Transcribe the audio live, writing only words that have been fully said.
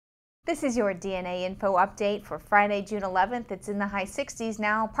This is your DNA Info update for Friday, June 11th. It's in the high 60s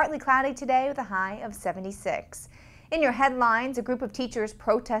now, partly cloudy today with a high of 76. In your headlines, a group of teachers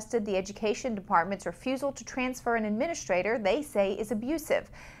protested the education department's refusal to transfer an administrator they say is abusive.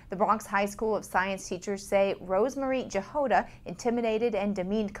 The Bronx High School of Science teachers say Rosemarie Jehoda intimidated and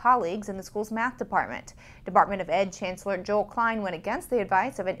demeaned colleagues in the school's math department. Department of Ed Chancellor Joel Klein went against the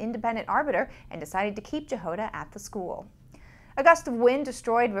advice of an independent arbiter and decided to keep Jehoda at the school. A gust of wind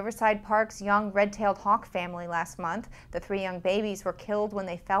destroyed Riverside Park's young red-tailed hawk family last month. The 3 young babies were killed when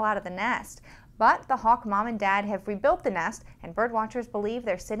they fell out of the nest. But the hawk mom and dad have rebuilt the nest, and birdwatchers believe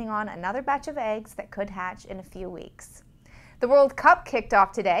they're sitting on another batch of eggs that could hatch in a few weeks. The World Cup kicked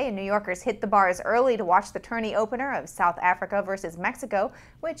off today, and New Yorkers hit the bars early to watch the tourney opener of South Africa versus Mexico,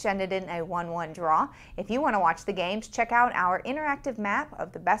 which ended in a 1-1 draw. If you want to watch the games, check out our interactive map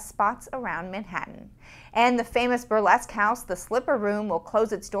of the best spots around Manhattan. And the famous burlesque house, the Slipper Room, will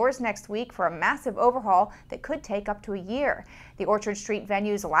close its doors next week for a massive overhaul that could take up to a year. The Orchard Street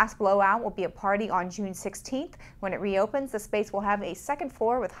venue's last blowout will be a party on June 16th. When it reopens, the space will have a second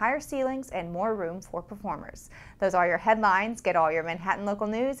floor with higher ceilings and more room for performers. Those are your headlines. Get all your Manhattan local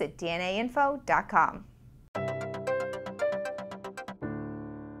news at DNAinfo.com.